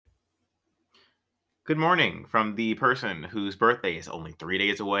Good morning from the person whose birthday is only 3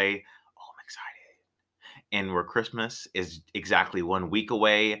 days away. Oh, I'm excited. And where Christmas is exactly 1 week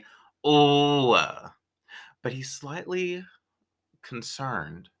away. Oh, but he's slightly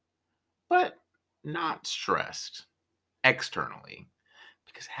concerned, but not stressed externally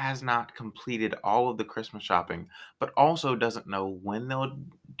because has not completed all of the Christmas shopping, but also doesn't know when they'll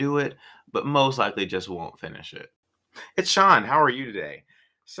do it, but most likely just won't finish it. It's Sean. How are you today?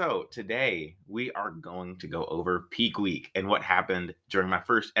 So, today we are going to go over peak week and what happened during my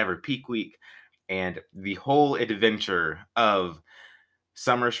first ever peak week and the whole adventure of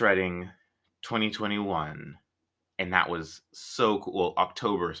summer shredding 2021. And that was so cool. Well,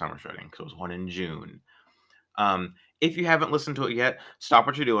 October summer shredding because it was one in June. If you haven't listened to it yet, stop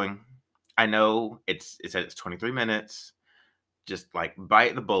what you're doing. I know it's 23 minutes. Just like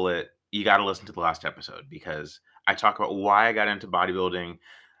bite the bullet. You got to listen to the last episode because I talk about why I got into bodybuilding,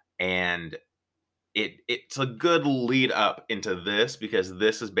 and it's a good lead up into this because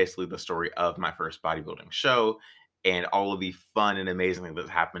this is basically the story of my first bodybuilding show and all of the fun and amazing things that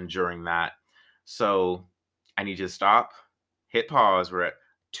happened during that. So I need you to stop, hit pause. We're at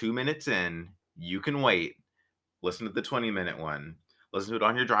 2 minutes in. You can wait. Listen to the 20-minute one. Listen to it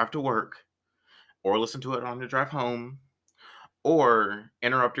on your drive to work, or listen to it on your drive home, or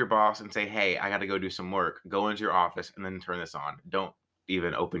interrupt your boss and say, "Hey, I got to go do some work." Go into your office and then turn this on. Don't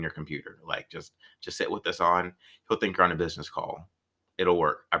even open your computer. Like just sit with this on. He'll think you're on a business call. It'll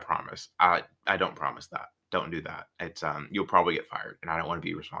work. I promise. I don't promise that. Don't do that. It's you'll probably get fired, and I don't want to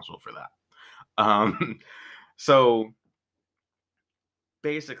be responsible for that. So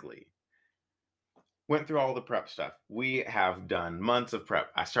basically, went through all the prep stuff. We have done months of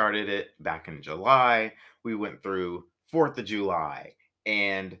prep. I started it back in July. We went through 4th of July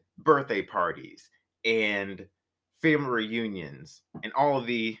and birthday parties and family reunions and all of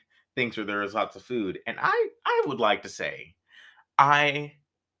the things where there is lots of food. And I would like to say I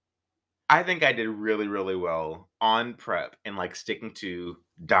I think I did really, really well on prep and like sticking to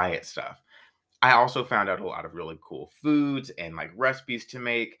diet stuff. I also found out a lot of really cool foods and like recipes to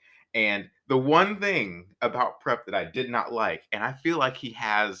make. And the one thing about prep that I did not like, and I feel like he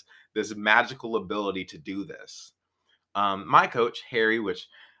has this magical ability to do this. My coach, Harry, which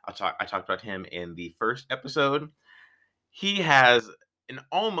I talked about him in the first episode, he has an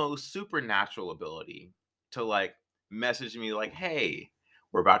almost supernatural ability to like message me like, "Hey,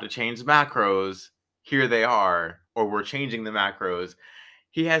 we're about to change macros. Here they are," or "We're changing the macros."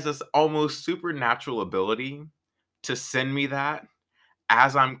 He has this almost supernatural ability to send me that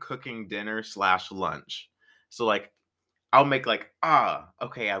as I'm cooking dinner slash lunch. So like I'll make like,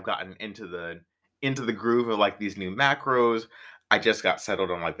 okay, I've gotten into the groove of like these new macros. I just got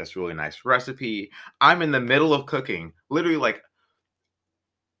settled on like this really nice recipe. I'm in the middle of cooking, literally like,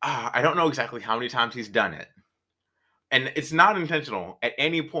 I don't know exactly how many times he's done it. And it's not intentional at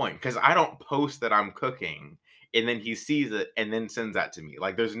any point because I don't post that I'm cooking and then he sees it and then sends that to me.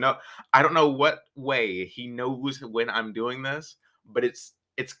 Like I don't know what way he knows when I'm doing this, but it's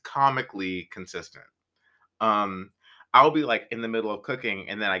comically consistent. Um I'll be like in the middle of cooking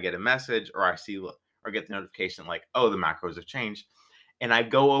and then I get a message or I see or get the notification like, "Oh, the macros have changed." And I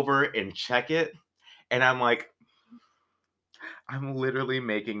go over and check it and I'm like, I'm literally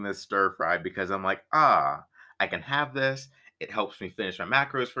making this stir fry because I'm like, I can have this. It helps me finish my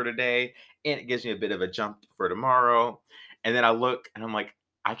macros for today, and it gives me a bit of a jump for tomorrow. And then I look and I'm like,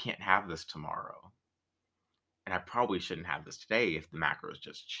 I can't have this tomorrow. And I probably shouldn't have this today if the macros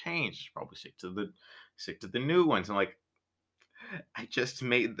just changed. Probably stick to the new ones. And like, I just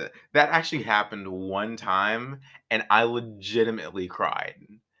made that actually happened one time and I legitimately cried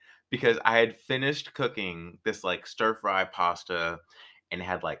because I had finished cooking this like stir fry pasta and it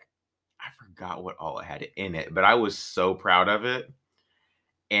had like I forgot what all it had in it, but I was so proud of it.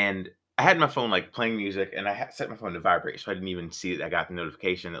 And I had my phone like playing music and I had set my phone to vibrate so I didn't even see that I got the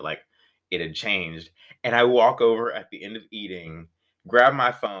notification that like it had changed. And I walk over at the end of eating, grab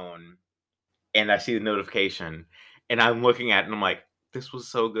my phone, and I see the notification and I'm looking at it and I'm like, this was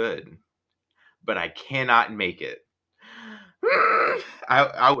so good, but I cannot make it.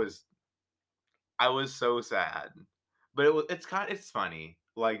 I was so sad. But it's funny.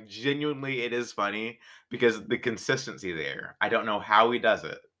 Like genuinely it is funny because the consistency there. I don't know how he does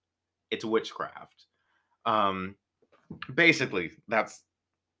it. It's witchcraft. Um Basically, that's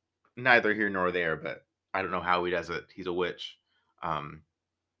neither here nor there, but I don't know how he does it. He's a witch. Um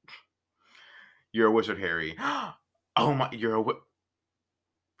you're a wizard, Harry. Oh my,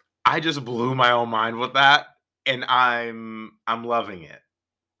 I just blew my own mind with that, and I'm loving it.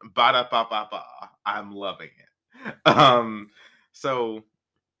 Ba da ba ba ba. I'm loving it. So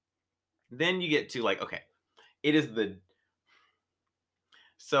Then you get to like, okay, it is the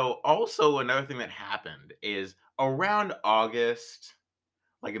so also another thing that happened is around August,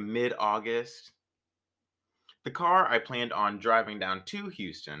 like mid-August, the car I planned on driving down to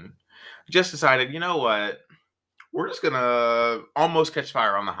Houston just decided, you know what? We're just gonna almost catch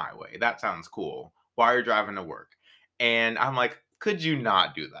fire on the highway. That sounds cool. While you're driving to work. And I'm like, could you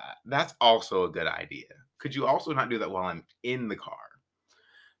not do that? That's also a good idea. Could you also not do that while I'm in the car?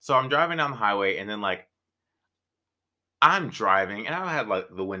 So I'm driving down the highway and then like I'm driving and I had like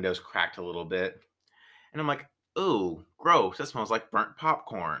the windows cracked a little bit. And I'm like, ooh, gross. That smells like burnt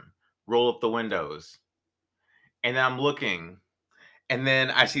popcorn. Roll up the windows. And then I'm looking. And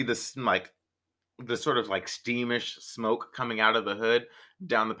then I see this like the sort of like steamish smoke coming out of the hood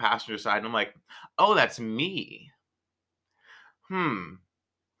down the passenger side. And I'm like, oh, that's me. Hmm.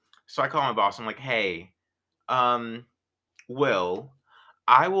 So I call my boss. I'm like, hey, um, Will,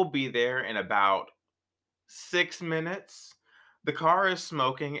 I will be there in about 6 minutes. The car is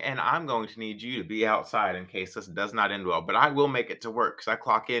smoking, and I'm going to need you to be outside in case this does not end well. But I will make it to work because I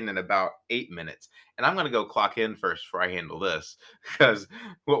clock in about 8 minutes. And I'm going to go clock in first before I handle this because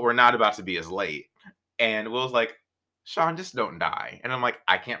what we're not about to be is late. And Will's like, Sean, just don't die. And I'm like,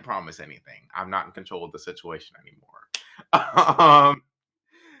 I can't promise anything. I'm not in control of the situation anymore.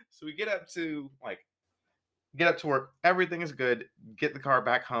 So we get up to work. Everything is good. Get the car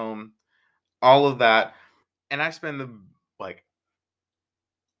back home. All of that. And I spend like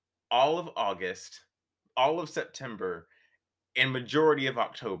all of August, all of September, and majority of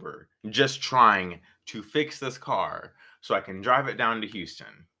October just trying to fix this car so I can drive it down to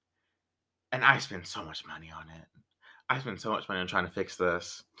Houston. And I spend so much money on it. I spent so much money on trying to fix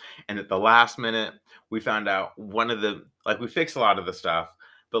this. And at the last minute, we found out we fixed a lot of the stuff,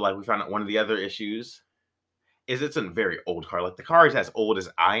 but like we found out one of the other issues is it's a very old car. Like the car is as old as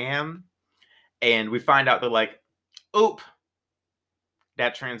I am. And we find out they're like, oop,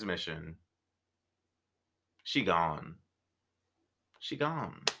 that transmission, she gone. She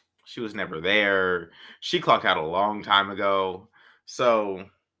gone. She was never there. She clocked out a long time ago. So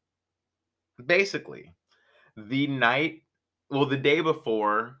basically, the night, well, the day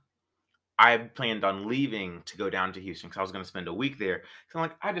before, I planned on leaving to go down to Houston because I was going to spend a week there. So I'm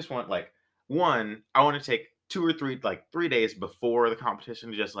like, I just want like I want to take 2 or 3, like 3 days before the competition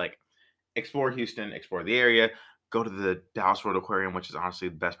to just like explore Houston, explore the area, go to the Dallas World Aquarium, which is honestly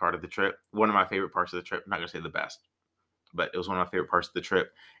the best part of the trip. One of my favorite parts of the trip. I'm not going to say the best, but it was one of my favorite parts of the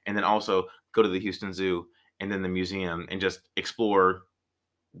trip. And then also go to the Houston Zoo and then the museum and just explore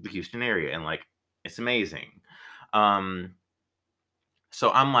the Houston area. And like, it's amazing. Um,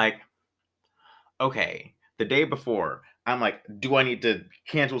 so I'm like, okay, the day before, I'm like, do I need to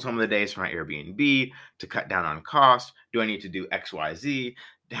cancel some of the days for my Airbnb to cut down on cost? Do I need to do XYZ?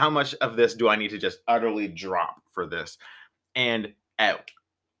 How much of this do I need to just utterly drop for this? And I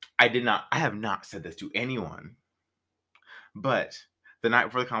have not said this to anyone, but the night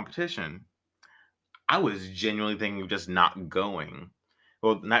before the competition, I was genuinely thinking of just not going.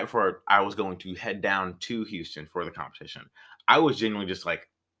 Well, the night before I was going to head down to Houston for the competition, I was genuinely just like,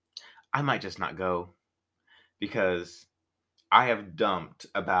 I might just not go because I have dumped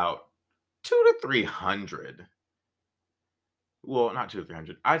about 200 to 300. Well, not 200 to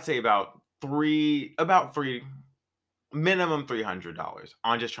 300. I'd say about three, minimum $300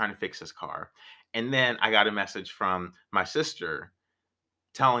 on just trying to fix this car. And then I got a message from my sister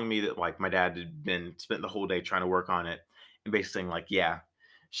telling me that like my dad had spent the whole day trying to work on it and basically saying like, yeah,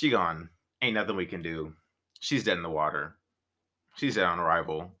 she gone. Ain't nothing we can do. She's dead in the water. She's dead on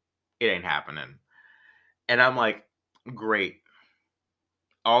arrival. It ain't happening. And I'm like, great.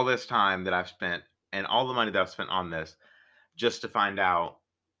 All this time that I've spent and all the money that I've spent on this just to find out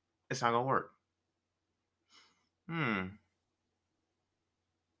it's not gonna work. Hmm.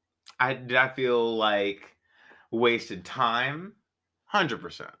 I feel like wasted time?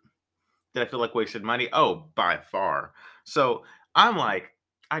 100%. Did I feel like wasted money? Oh, by far. So I'm like,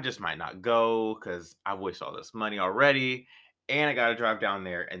 I just might not go because I've wasted all this money already. And I got to drive down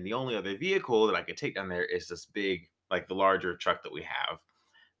there. And the only other vehicle that I could take down there is this big, like the larger truck that we have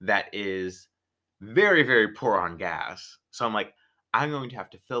that is very, very poor on gas. So I'm like, I'm going to have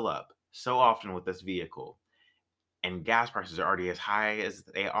to fill up so often with this vehicle. And gas prices are already as high as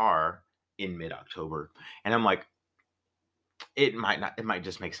they are in mid-October. And I'm like, it might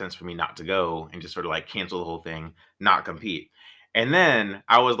just make sense for me not to go and just sort of like cancel the whole thing, not compete. And then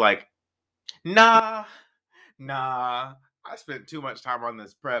I was like, nah, nah, I spent too much time on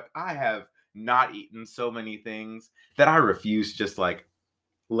this prep. I have not eaten so many things that I refuse to just like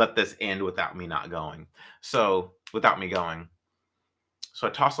let this end without me not going. So without me going. So I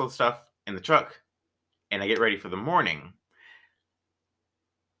tossed all the stuff in the truck and I get ready for the morning.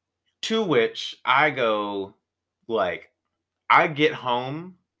 To which I go, like, I get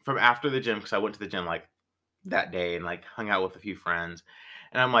home from after the gym because I went to the gym like that day and like hung out with a few friends.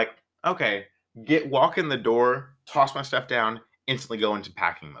 And I'm like, okay, walk in the door, toss my stuff down, instantly go into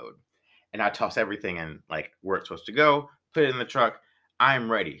packing mode. And I toss everything in like where it's supposed to go, put it in the truck.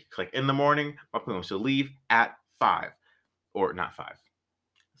 I'm ready. Like in the morning, my plan was to leave at 5. Or not 5.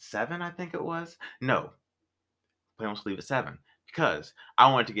 7, I think it was. No, plan was to leave at 7 because I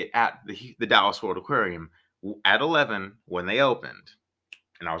wanted to get at the Dallas World Aquarium at 11 when they opened.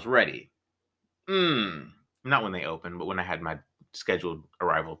 And I was ready. Not when they opened, but when I had my scheduled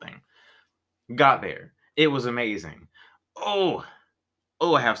arrival thing. Got there. It was amazing. Oh,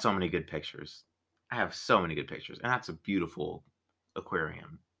 oh, I have so many good pictures. I have so many good pictures. And that's a beautiful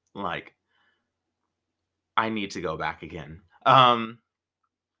aquarium. Like, I need to go back again.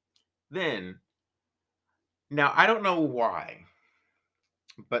 Then, now I don't know why,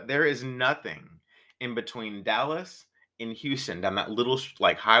 but there is nothing in between Dallas and Houston down that little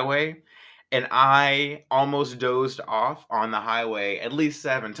like highway. And I almost dozed off on the highway at least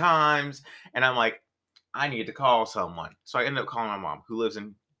 7 times. And I'm like, I need to call someone. So I ended up calling my mom who lives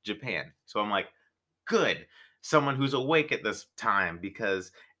in Japan. So I'm like, good. Someone who's awake at this time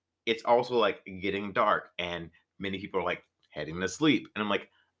because it's also like getting dark and many people are like heading to sleep. And I'm like,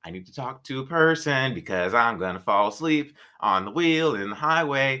 I need to talk to a person because I'm going to fall asleep on the wheel in the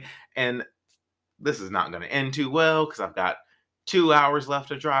highway. And this is not going to end too well because I've got 2 hours left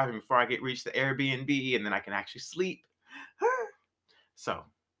of driving before I reach the Airbnb and then I can actually sleep. So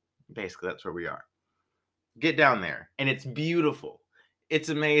basically, that's where we are. Get down there, and it's beautiful. It's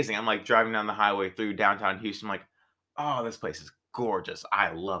amazing. I'm like driving down the highway through downtown Houston. I'm like, oh, this place is gorgeous.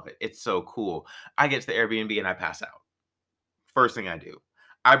 I love it. It's so cool. I get to the Airbnb and I pass out. First thing I do,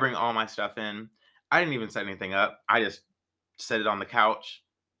 I bring all my stuff in. I didn't even set anything up. I just set it on the couch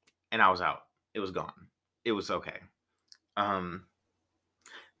and I was out. It was gone. It was okay. Um,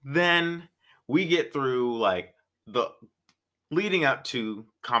 then we get through like the leading up to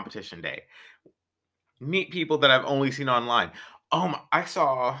competition day. Meet people that I've only seen online.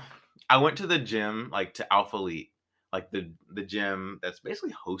 I went to the gym, like to Alpha Elite, like the gym that's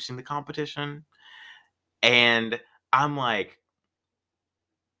basically hosting the competition. And I'm like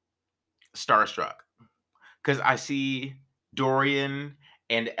starstruck because I see Dorian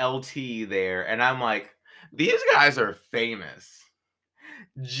and LT there, and I'm like, these guys are famous.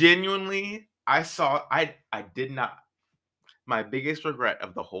 Genuinely, I did not. My biggest regret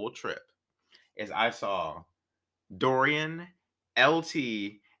of the whole trip is I saw Dorian, LT,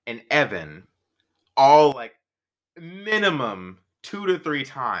 and Evan all like minimum 2 to 3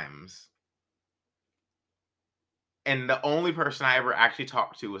 times. And the only person I ever actually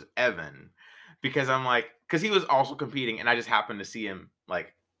talked to was Evan because I'm like, because he was also competing and I just happened to see him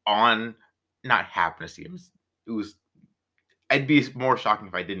like on, not happen to see him. It was, it'd be more shocking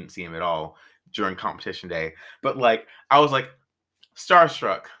if I didn't see him at all during competition day. But like, I was like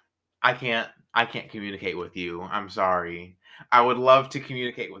starstruck. I can't communicate with you. I'm sorry. I would love to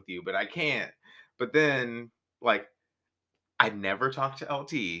communicate with you, but I can't. But then, like, I never talked to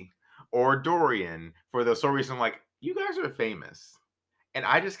LT or Dorian for the sole reason, like, you guys are famous. And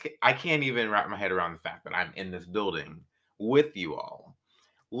I can't even wrap my head around the fact that I'm in this building with you all,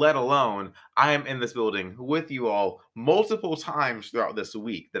 let alone I am in this building with you all multiple times throughout this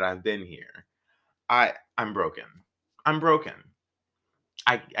week that I've been here. I'm broken. I'm broken.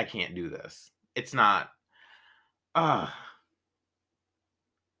 I can't do this. It's not. Uh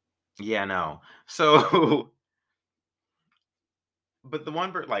yeah, no. So but the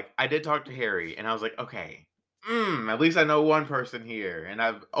one like I did talk to Harry and I was like, okay, at least I know one person here, and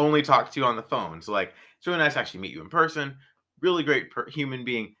I've only talked to you on the phone. So like, it's really nice to actually meet you in person. Really great human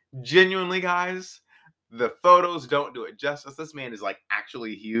being. Genuinely, guys, the photos don't do it justice. This man is like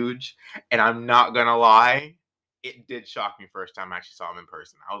actually huge, and I'm not gonna lie, it did shock me first time I actually saw him in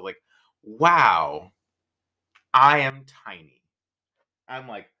person. I was like, wow, I am tiny. I'm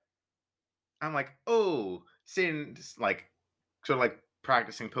like, oh, sitting like sort of like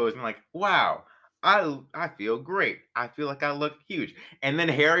practicing posing, like, wow, I feel great. I feel like I look huge. And then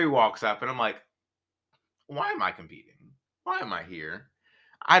Harry walks up and I'm like, why am I competing? Why am I here?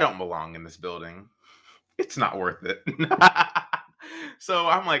 I don't belong in this building. It's not worth it. So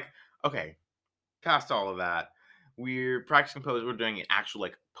I'm like, okay, past all of that, we're practicing pose. We're doing an actual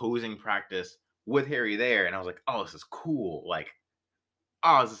like posing practice with Harry there. And I was like, oh, this is cool. Like,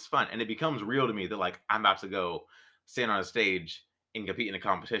 oh, this is fun. And it becomes real to me that like I'm about to go stand on a stage and compete in a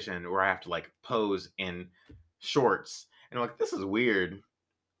competition where I have to like pose in shorts. And I'm like, this is weird.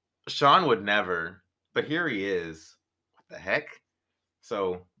 Sean would never, but here he is. What the heck?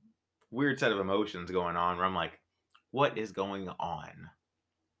 So, weird set of emotions going on where I'm like, what is going on?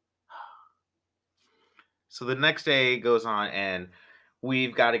 So the next day goes on and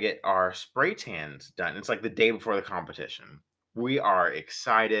we've got to get our spray tans done. It's like the day before the competition. We are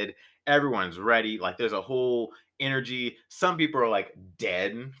excited. Everyone's ready. Like there's a whole energy. Some people are like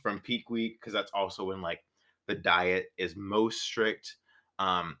dead from peak week because that's also when like the diet is most strict.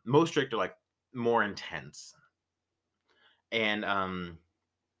 Most strict are like more intense. And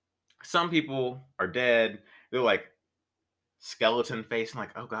some people are dead. They're like skeleton face. I'm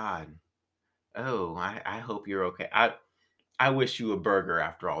like, oh God. Oh, I hope you're okay. I wish you a burger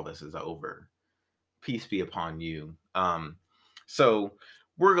after all this is over. Peace be upon you. So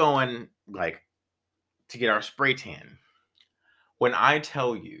we're going like to get our spray tan. When I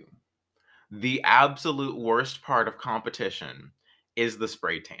tell you the absolute worst part of competition is the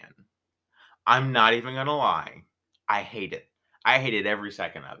spray tan, I'm not even gonna lie. I hate it. I hated every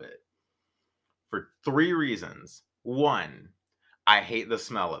second of it for three reasons. One, I hate the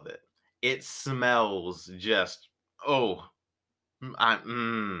smell of it. It smells just oh, I,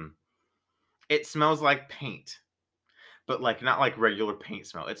 it smells like paint. But like not like regular paint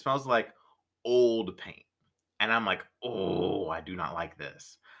smell. It smells like old paint. And I'm like, "Oh, I do not like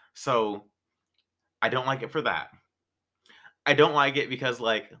this." So, I don't like it for that. I don't like it because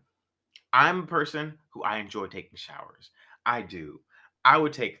like I'm a person who I enjoy taking showers. I do. I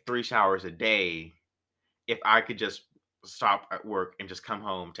would take 3 showers a day if I could just stop at work and just come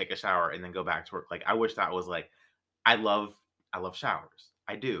home, take a shower, and then go back to work. Like I wish that was like I love I love showers.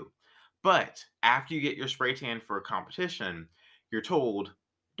 I do. But after you get your spray tan for a competition, you're told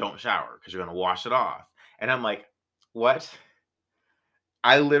don't shower because you're gonna wash it off. And I'm like, what?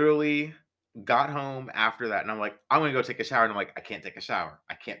 I literally got home after that and I'm like, I'm gonna go take a shower. And I'm like, I can't take a shower.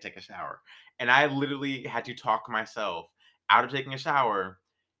 I can't take a shower. And I literally had to talk myself out of taking a shower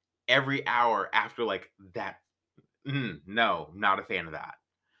every hour after like that. No, not a fan of that.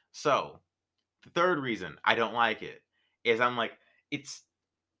 So the third reason I don't like it is I'm like, it's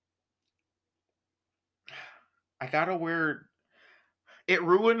I gotta wear it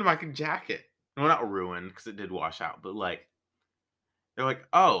ruined my jacket. Well, not ruined because it did wash out, but like they're like,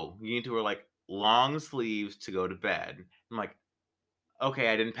 "Oh, you need to wear like long sleeves to go to bed." I'm like, "Okay,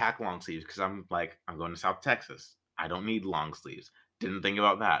 I didn't pack long sleeves because I'm like I'm going to South Texas. I don't need long sleeves." Didn't think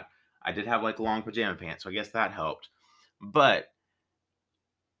about that. I did have like long pajama pants, so I guess that helped. But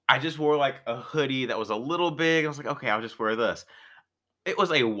I just wore like a hoodie that was a little big. I was like, "Okay, I'll just wear this." It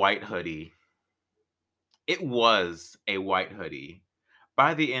was a white hoodie. It was a white hoodie.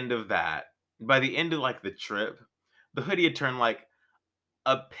 By the end of that, by the end of like the trip, the hoodie had turned like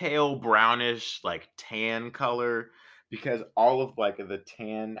a pale brownish, like tan color because all of like the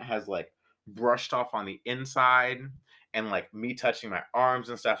tan has like brushed off on the inside and like me touching my arms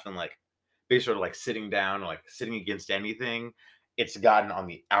and stuff and like basically sort of like sitting down or like sitting against anything, it's gotten on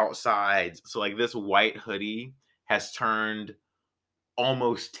the outsides. So like this white hoodie has turned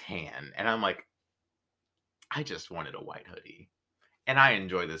almost tan. And I'm like, I just wanted a white hoodie. And I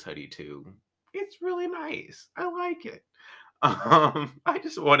enjoy this hoodie too. It's really nice. I like it. I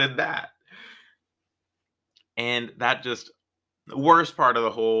just wanted that. And that just the worst part of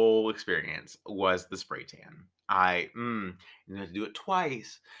the whole experience was the spray tan. You have to do it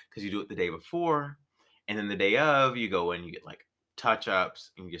twice because you do it the day before, and then the day of you go in, you get like touch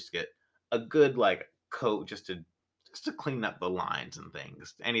ups, and you just get a good like coat just to clean up the lines and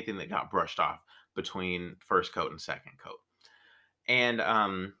things, anything that got brushed off between first coat and second coat.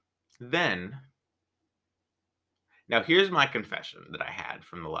 And then now, here's my confession that I had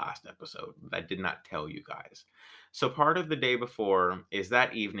from the last episode that I did not tell you guys. So, part of the day before is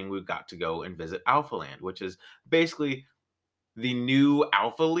that evening we got to go and visit Alpha Land, which is basically the new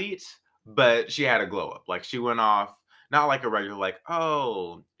Alpha Elite, but she had a glow up. Like, she went off, not like a regular, like,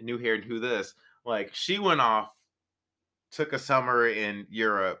 oh, new hair, new this. Like, she went off, took a summer in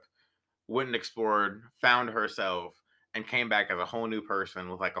Europe, went and explored, found herself, and came back as a whole new person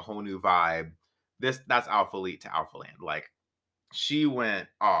with like a whole new vibe. That's Alpha Elite to Alpha Land. Like, she went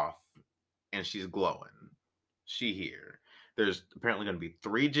off and she's glowing. She here. There's apparently going to be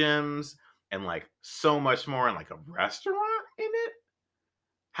 3 gyms and like so much more and like a restaurant in it.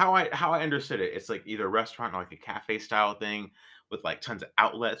 How I understood it, it's like either a restaurant or like a cafe style thing with like tons of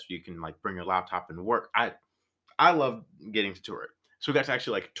outlets where you can like bring your laptop and work. I love getting to tour it. So we got to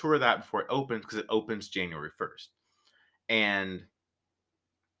actually like tour that before it opens because it opens January 1st. And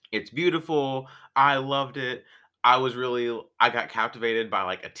it's beautiful. I loved it. I got captivated by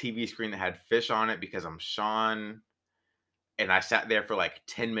like a TV screen that had fish on it because I'm Sean and I sat there for like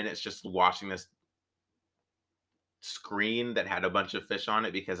 10 minutes just watching this screen that had a bunch of fish on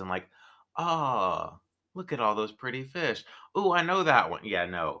it because I'm like, oh, look at all those pretty fish. Oh, I know that one. Yeah,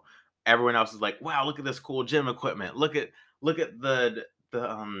 no. Everyone else is like, wow, look at this cool gym equipment. Look at the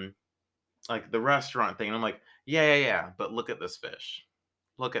like the restaurant thing. And I'm like, yeah, yeah, yeah. But look at this fish.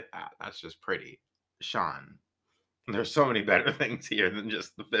 Look at that. That's just pretty. Sean, there's so many better things here than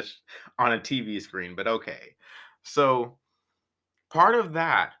just the fish on a TV screen, but okay. So part of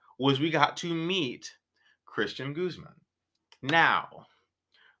that was we got to meet Christian GuZmAn. Now,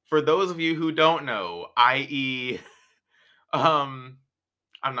 for those of you who don't know, i.e., um,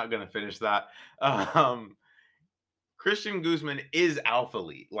 I'm not gonna finish that. Um, Christian GuZmAn is Alpha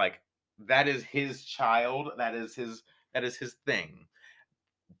Elite. Like that is his child. That is his thing.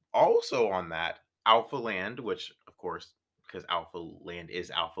 Also on that, Alpha Land, which of course, because Alpha Land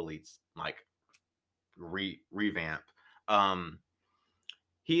is Alpha Elite's like revamp. Um,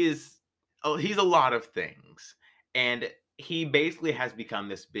 he is he's a lot of things, and he basically has become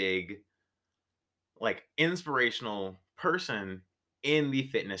this big like inspirational person in the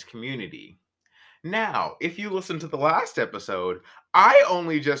fitness community. Now, if you listen to the last episode, I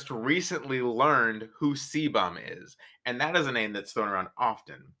only just recently learned who CBum is, and that is a name that's thrown around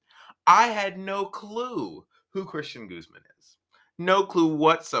often. I had no clue who Christian GuZmAn is. No clue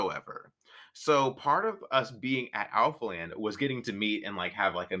whatsoever. So part of us being at Alphaland was getting to meet and like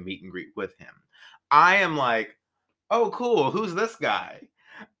have like a meet and greet with him. I am like, oh cool, who's this guy?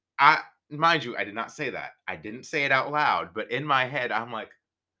 I mind you, I did not say that. I didn't say it out loud, but in my head, I'm like,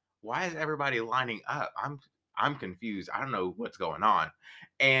 why is everybody lining up? I'm confused. I don't know what's going on.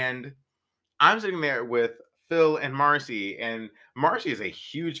 And I'm sitting there with Phil and Marcy, and Marcy is a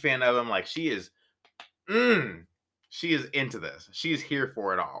huge fan of him. Like mm, she is into this. She's here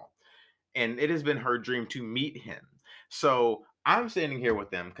for it all. And it has been her dream to meet him. So I'm standing here with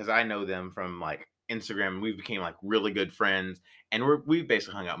them because I know them from like Instagram. We became like really good friends, and we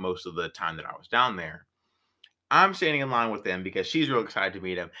basically hung out most of the time that I was down there. I'm standing in line with them because she's real excited to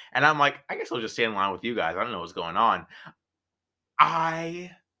meet him, and I'm like, I guess I'll just stand in line with you guys. I don't know what's going on.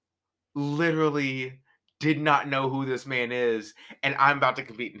 I literally did not know who this man is, and I'm about to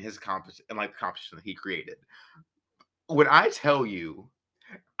compete in his competition, in like the competition that he created. When I tell you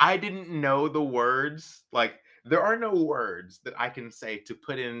I didn't know the words. Like there are no words that I can say to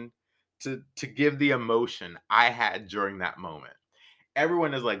put in to give the emotion I had during that moment.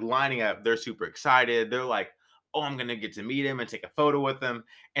 Everyone is like lining up. They're super excited. They're like, "Oh, I'm gonna get to meet him and take a photo with him."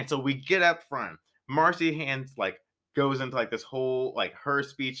 And so we get up front. Marcy hands like goes into like this whole like her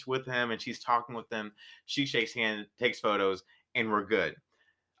speech with him, and she's talking with them. She shakes hands, takes photos, and we're good.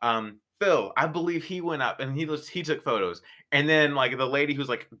 Phil, I believe he went up and he took photos. And then like the lady who's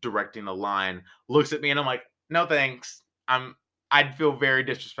like directing the line looks at me and I'm like, no thanks. I'd feel very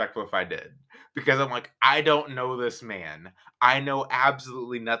disrespectful if I did. Because I'm like, I don't know this man. I know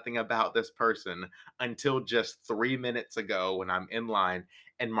absolutely nothing about this person until just 3 minutes ago when I'm in line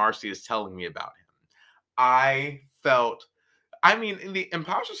and Marcy is telling me about him. I felt I mean, the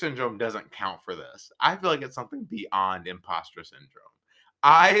imposter syndrome doesn't count for this. I feel like it's something beyond imposter syndrome.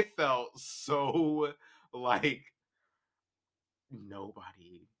 I felt so like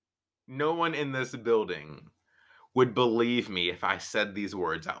nobody, no one in this building would believe me if I said these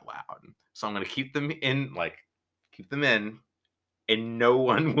words out loud. So I'm going to keep them in, and no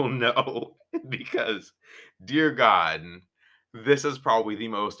one will know because, dear God, this is probably the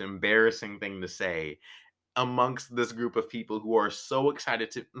most embarrassing thing to say amongst this group of people who are so excited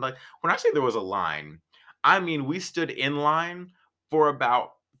to like when I say there was a line, I mean we stood in line for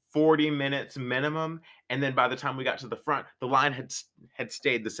about 40 minutes minimum, and then by the time we got to the front, the line had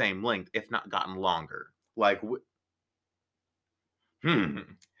stayed the same length, if not gotten longer. Like hmm.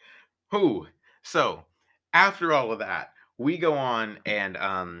 Who? So after all of that, we go on and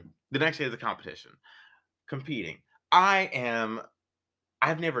the next day of the competition, competing.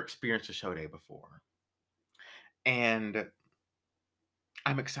 I've never experienced a show day before. And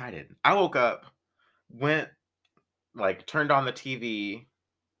I'm excited. I woke up, went like turned on the TV,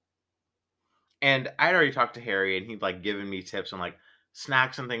 and I'd already talked to Harry, and he'd like given me tips on like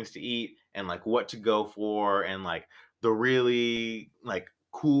snacks and things to eat, and like what to go for, and like the really like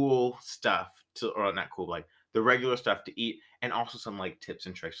cool stuff to, or not cool, like the regular stuff to eat, and also some like tips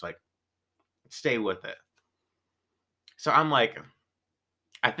and tricks, like stay with it. So I'm like,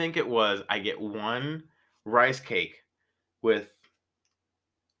 I think it was I get one rice cake with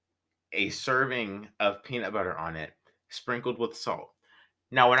a serving of peanut butter on it, sprinkled with salt.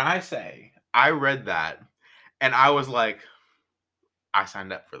 Now, when I say I read that and I was like, I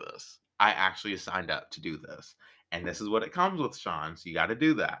signed up for this. I actually signed up to do this. And this is what it comes with, Sean. So you got to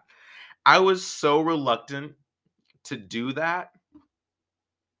do that. I was so reluctant to do that.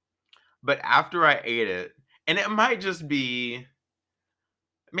 But after I ate it, and it might just be,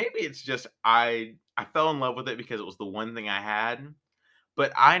 maybe it's just I fell in love with it because it was the one thing I had.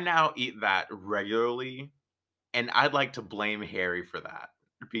 But I now eat that regularly, and I'd like to blame Harry for that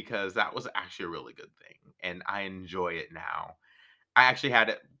because that was actually a really good thing, and I enjoy it now. I actually had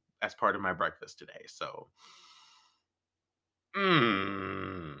it as part of my breakfast today, so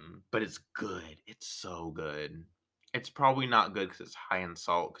but it's good. It's so good. It's probably not good because it's high in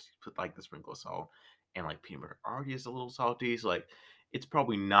salt because you put like the sprinkle of salt, and like peanut butter already is a little salty. So like it's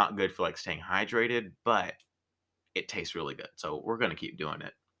probably not good for like staying hydrated, but it tastes really good. So we're gonna keep doing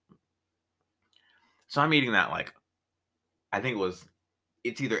it. So I'm eating that like I think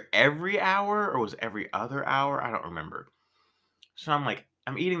it's either every hour or was every other hour. I don't remember. So I'm like,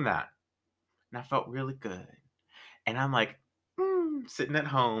 I'm eating that. And I felt really good. And I'm like, sitting at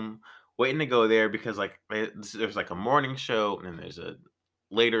home, waiting to go there because like there's like a morning show and then there's a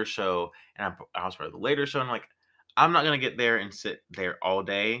later show. And I was part of the later show. And I'm like, I'm not gonna get there and sit there all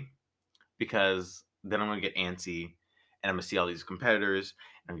day because then I'm gonna get antsy and I'm gonna see all these competitors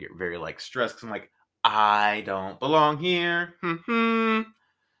and I'm gonna get very like stressed because I'm like, I don't belong here.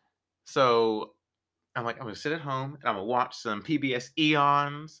 So I'm like, I'm gonna sit at home and I'm gonna watch some PBS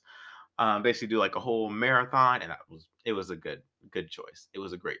Eons, basically do like a whole marathon, and it was a good choice. It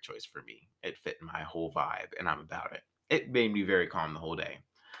was a great choice for me. It fit my whole vibe, and I'm about it. It made me very calm the whole day.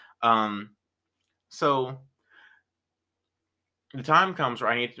 So the time comes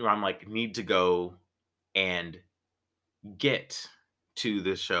where I'm like need to go and get to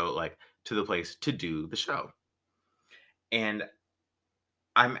the show, like to the place to do the show, and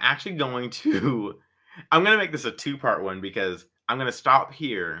I'm actually going to I'm gonna make this a two-part one because I'm gonna stop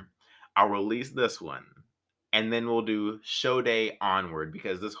here. I'll release this one, and then we'll do show day onward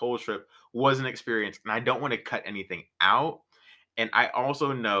because this whole trip was an experience, and I don't want to cut anything out. And I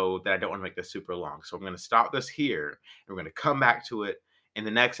also know that I don't want to make this super long, so I'm gonna stop this here, and we're gonna come back to it in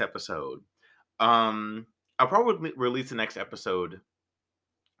the next episode. Um, I'll probably release the next episode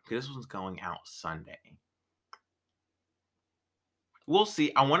because this one's going out Sunday. We'll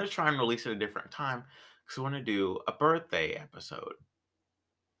see. I want to try and release it at a different time because I want to do a birthday episode.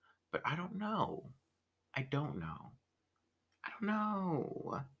 But I don't know. I don't know. I don't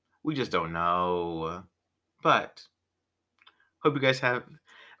know. We just don't know. But hope you guys have.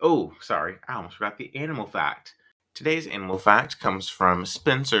 Oh, sorry. I almost forgot the animal fact. Today's animal fact comes from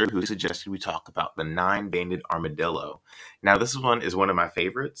Spencer, who suggested we talk about the nine-banded armadillo. Now, this one is one of my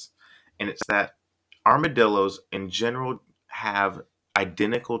favorites, and it's that armadillos in general have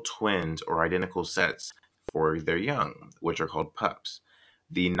identical twins or identical sets for their young, which are called pups.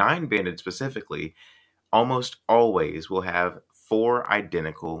 The nine-banded specifically almost always will have four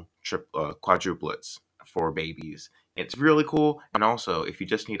identical quadruplets for babies. It's really cool. And also, if you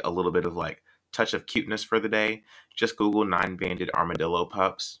just need a little bit of like touch of cuteness for the day, just Google nine-banded armadillo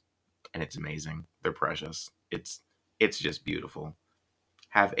pups, and it's amazing. They're precious. It's just beautiful.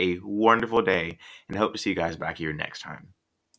 Have a wonderful day, and hope to see you guys back here next time.